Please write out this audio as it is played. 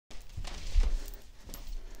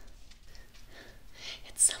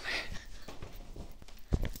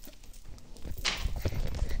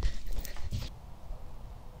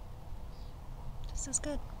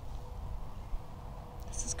good.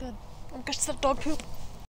 This is good. Oh gosh, it's that dog poop.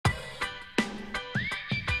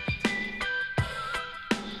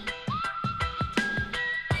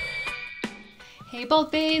 Hey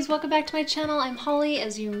Bold Baes, welcome back to my channel. I'm Holly,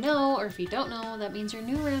 as you know, or if you don't know, that means you're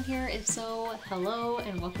new around here. If so, hello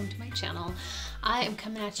and welcome to my channel. I am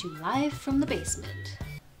coming at you live from the basement.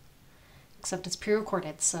 Except it's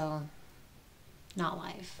pre-recorded, so not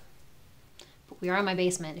live. But we are in my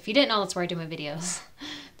basement. If you didn't know, that's where I do my videos.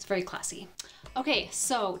 It's very classy. Okay,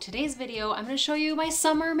 so today's video, I'm gonna show you my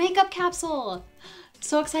summer makeup capsule.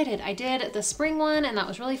 So excited. I did the spring one and that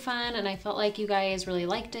was really fun and I felt like you guys really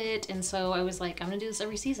liked it, and so I was like, I'm gonna do this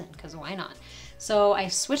every season because why not? So I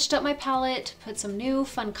switched up my palette, put some new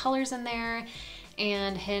fun colors in there,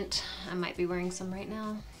 and hint, I might be wearing some right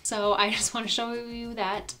now. So I just want to show you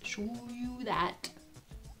that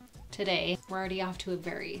today. We're already off to a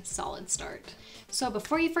very solid start. So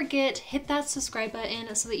before you forget, hit that subscribe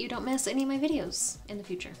button so that you don't miss any of my videos in the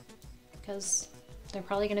future, because they're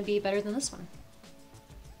probably gonna be better than this one.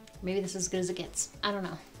 Maybe this is as good as it gets. I don't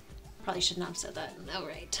know. Probably should not have said that. All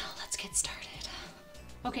right, let's get started.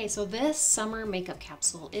 Okay, so this summer makeup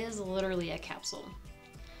capsule is literally a capsule.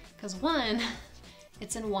 Because one,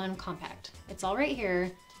 it's in one compact. It's all right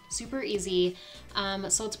here, super easy.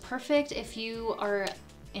 So it's perfect if you are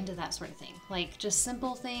into that sort of thing. Like just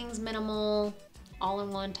simple things, minimal,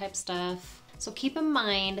 all-in-one type stuff. So keep in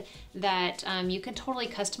mind that you can totally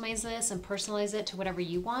customize this and personalize it to whatever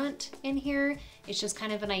you want in here. It's just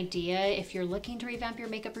kind of an idea if you're looking to revamp your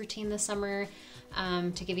makeup routine this summer,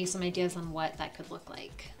 to give you some ideas on what that could look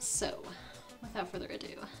like. So without further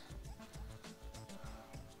ado.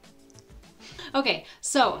 Okay,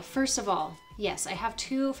 so first of all, yes, I have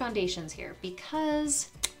two foundations here because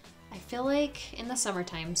I feel like in the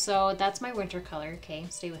summertime, so that's my winter color, okay,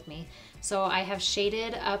 stay with me. So I have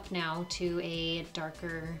shaded up now to a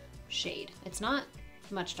darker shade. It's not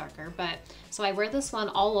much darker, but so I wear this one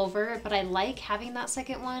all over, but I like having that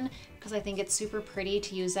second one because I think it's super pretty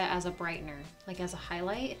to use that as a brightener, like as a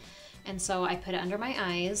highlight. And so I put it under my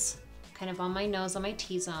eyes, kind of on my nose, on my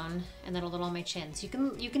T-zone, and then a little on my chin. So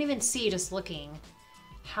you can even see just looking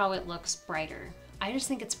how it looks brighter. I just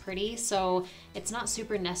think it's pretty, so it's not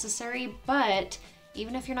super necessary, but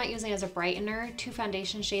even if you're not using it as a brightener, two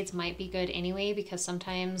foundation shades might be good anyway, because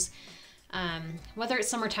sometimes, whether it's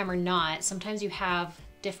summertime or not, sometimes you have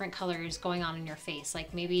different colors going on in your face.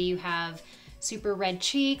 Like maybe you have super red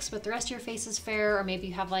cheeks, but the rest of your face is fair, or maybe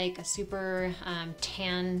you have like a super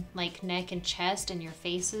tan like neck and chest and your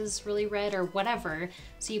face is really red or whatever.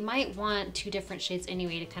 So you might want two different shades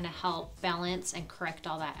anyway to kind of help balance and correct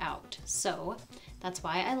all that out. So that's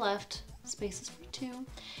why I left spaces for two.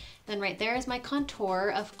 Then right there is my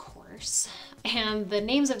contour, of course. And the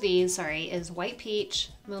names of these, sorry, is White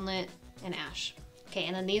Peach, Moonlit, and Ash. Okay,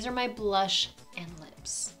 and then these are my blush and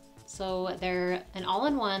lips. So they're an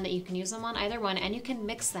all-in-one that you can use them on either one, and you can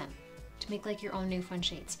mix them to make like your own new fun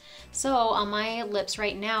shades. So on my lips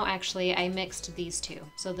right now, actually, I mixed these two.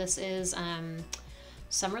 So this is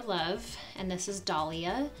Summer Love, and this is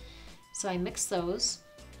Dahlia. So I mixed those.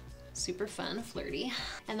 Super fun, flirty.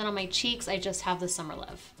 And then on my cheeks, I just have the Summer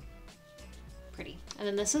Love. Pretty. And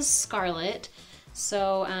then this is Scarlet.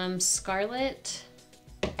 So Scarlet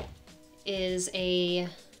is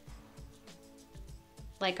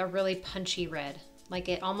like a really punchy red. Like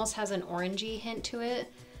it almost has an orangey hint to it.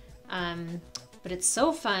 But it's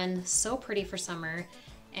so fun, so pretty for summer,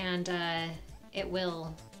 and it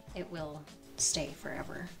will stay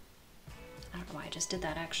forever. I don't know why I just did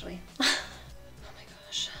that actually. Oh my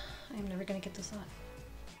gosh, I'm never gonna get this on.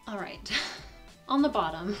 All right, on the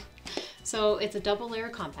bottom, so it's a double layer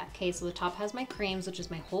compact. Okay, so the top has my creams, which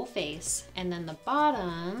is my whole face, and then the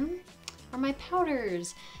bottom are my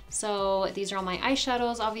powders. So these are all my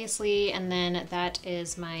eyeshadows, obviously, and then that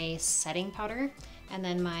is my setting powder, and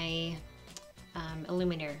then my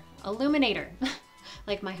illuminator,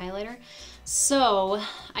 like my highlighter. So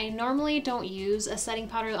I normally don't use a setting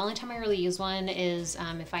powder. The only time I really use one is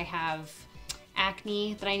if I have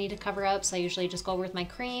acne that I need to cover up. So I usually just go over with my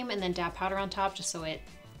cream and then dab powder on top just so it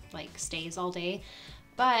like stays all day.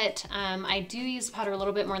 But I do use powder a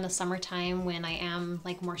little bit more in the summertime when I am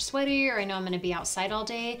like more sweaty or I know I'm gonna be outside all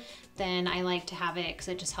day. Then I like to have it because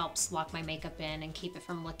it just helps lock my makeup in and keep it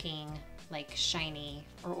from looking like shiny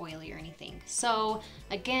or oily or anything. So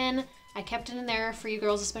again, I kept it in there for you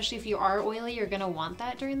girls, especially if you are oily, you're gonna want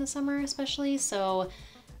that during the summer especially. So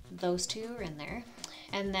those two are in there.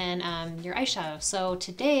 And then your eyeshadow. So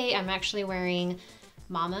today I'm actually wearing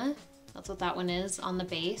Mama, that's what that one is on the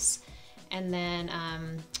base. And then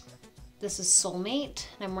this is Soulmate,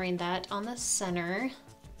 and I'm wearing that on the center.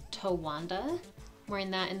 Towanda, wearing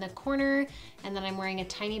that in the corner, and then I'm wearing a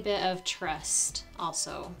tiny bit of Trust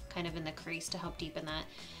also kind of in the crease to help deepen that.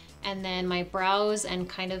 And then my brows and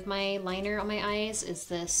kind of my liner on my eyes is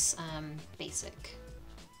this basic.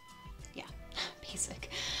 Yeah, basic.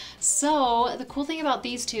 So the cool thing about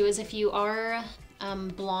these two is if you are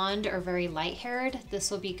blonde or very light haired,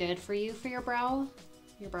 this will be good for you for your brow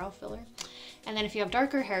filler. And then if you have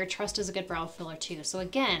darker hair, Trust is a good brow filler too. So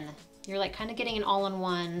again, you're like kind of getting an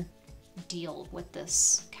all-in-one deal with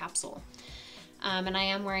this capsule. And I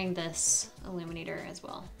am wearing this illuminator as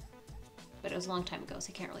well, but it was a long time ago, so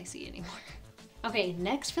you can't really see it anymore. Okay,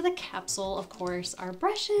 next for the capsule, of course, are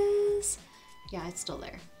brushes. Yeah, it's still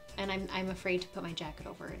there. And I'm afraid to put my jacket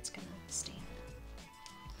over it. It's gonna stain.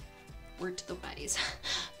 Word to the wise.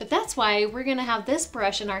 But that's why we're gonna have this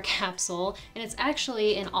brush in our capsule, and it's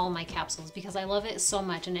actually in all my capsules because I love it so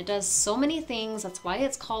much and it does so many things. That's why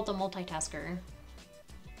it's called the multitasker,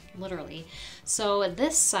 literally. So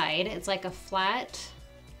this side, it's like a flat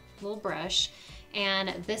little brush, and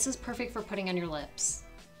this is perfect for putting on your lips.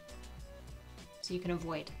 So you can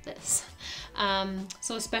avoid this.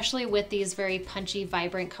 So especially with these very punchy,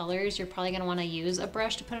 vibrant colors, you're probably gonna wanna use a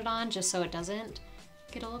brush to put it on just so it doesn't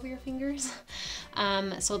get all over your fingers.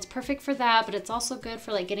 So it's perfect for that, but it's also good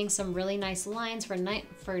for like getting some really nice lines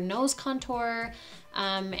for nose contour,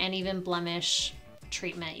 and even blemish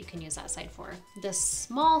treatment. You can use that side for. This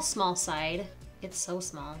small side, it's so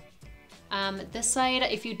small. This side,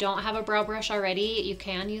 if you don't have a brow brush already, you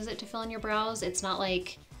can use it to fill in your brows. It's not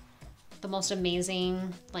like the most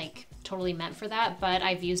amazing, like totally meant for that, but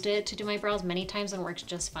I've used it to do my brows many times and works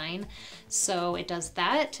just fine. So it does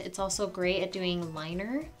that. It's also great at doing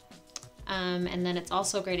liner. And then it's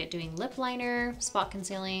also great at doing lip liner, spot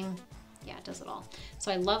concealing. Yeah, it does it all.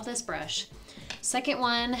 So I love this brush. Second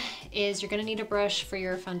one is you're gonna need a brush for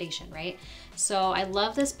your foundation, right? So I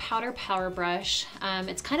love this powder power brush.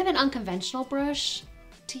 It's kind of an unconventional brush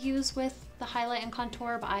to use with the highlight and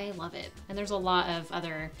contour, but I love it. And there's a lot of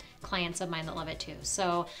other clients of mine that love it too.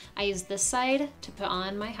 So I use this side to put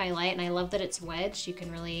on my highlight, and I love that it's wedged. You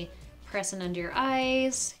can really press it under your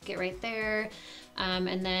eyes, get right there.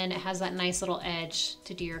 And then it has that nice little edge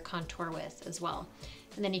to do your contour with as well.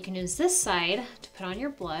 And then you can use this side to put on your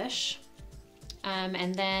blush.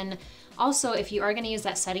 And then also, if you are gonna use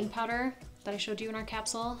that setting powder that I showed you in our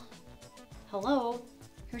capsule, hello,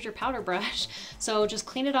 here's your powder brush. So just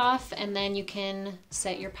clean it off, and then you can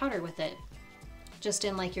set your powder with it. Just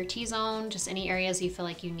in like your T-zone, just any areas you feel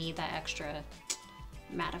like you need that extra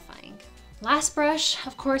mattifying. Last brush,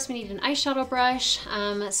 of course, we need an eyeshadow brush.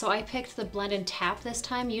 So I picked the Blend and Tap this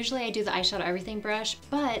time. Usually I do the eyeshadow everything brush,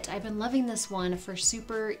 but I've been loving this one for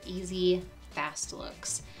super easy, fast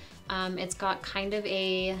looks. It's got kind of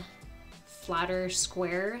a flatter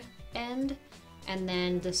square end, and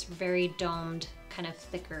then this very domed kind of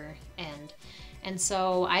thicker end. And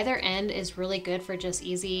so either end is really good for just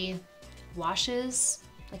easy washes.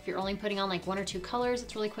 Like if you're only putting on like one or two colors,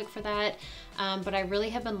 it's really quick for that. But I really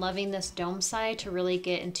have been loving this dome side to really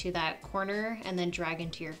get into that corner and then drag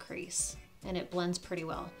into your crease. And it blends pretty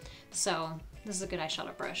well. So this is a good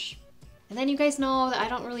eyeshadow brush. And then you guys know that I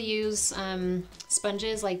don't really use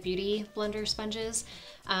sponges like beauty blender sponges.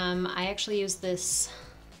 I actually use this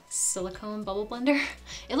silicone bubble blender.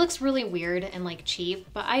 It looks really weird and like cheap,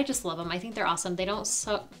 but I just love them. I think they're awesome. They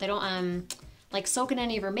don't like soak in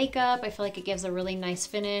any of your makeup. I feel like it gives a really nice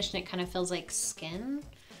finish, and it kind of feels like skin,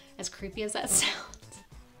 as creepy as that sounds.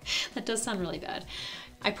 That does sound really bad.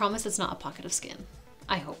 I promise it's not a pocket of skin.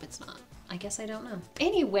 I hope it's not. I guess I don't know.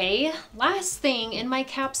 Anyway, last thing in my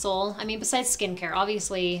capsule, I mean, besides skincare,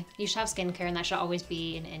 obviously you should have skincare, and that should always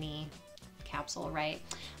be in any capsule, right?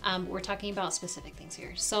 We're talking about specific things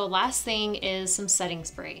here. So last thing is some setting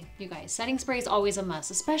spray. You guys, setting spray is always a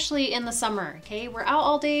must, especially in the summer, okay? We're out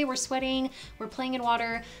all day, we're sweating, we're playing in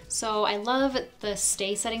water. So I love the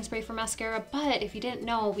Stay setting spray for mascara, but if you didn't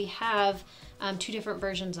know, we have two different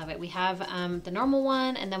versions of it. We have the normal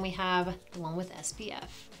one, and then we have the one with SPF.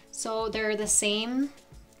 So they're the same.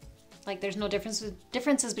 Like there's no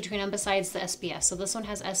differences between them besides the SPF. So this one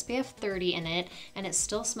has SPF 30 in it, and it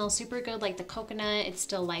still smells super good like the coconut. It's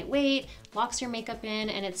still lightweight, locks your makeup in,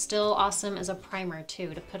 and it's still awesome as a primer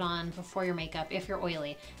too to put on before your makeup if you're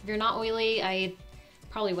oily. If you're not oily, I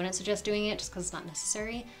probably wouldn't suggest doing it just because it's not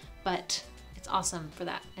necessary, but it's awesome for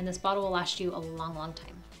that. And this bottle will last you a long, long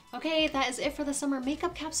time. Okay, that is it for the summer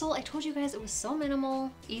makeup capsule. I told you guys it was so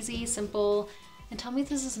minimal, easy, simple, and tell me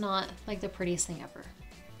this is not like the prettiest thing ever.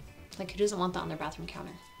 Like, who doesn't want that on their bathroom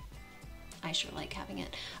counter? I sure like having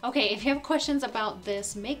it. Okay, if you have questions about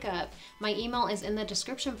this makeup, my email is in the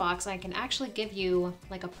description box. I can actually give you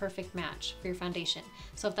like a perfect match for your foundation.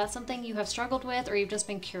 So if that's something you have struggled with, or you've just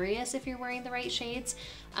been curious if you're wearing the right shades,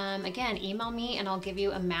 again, email me and I'll give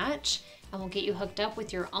you a match and we'll get you hooked up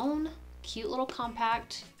with your own cute little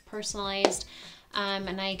compact, personalized,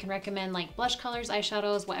 and I can recommend like blush colors,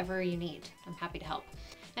 eyeshadows, whatever you need. I'm happy to help.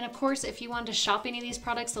 And of course, if you want to shop any of these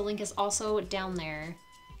products, the link is also down there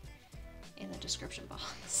in the description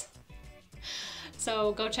box.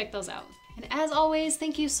 So go check those out. And as always,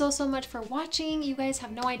 thank you so much for watching. You guys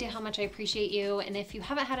have no idea how much I appreciate you. And if you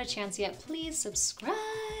haven't had a chance yet, please subscribe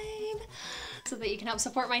so that you can help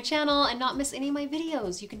support my channel and not miss any of my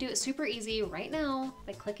videos. You can do it super easy right now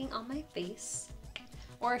by clicking on my face.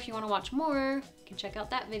 Or if you want to watch more, you can check out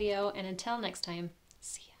that video. And until next time,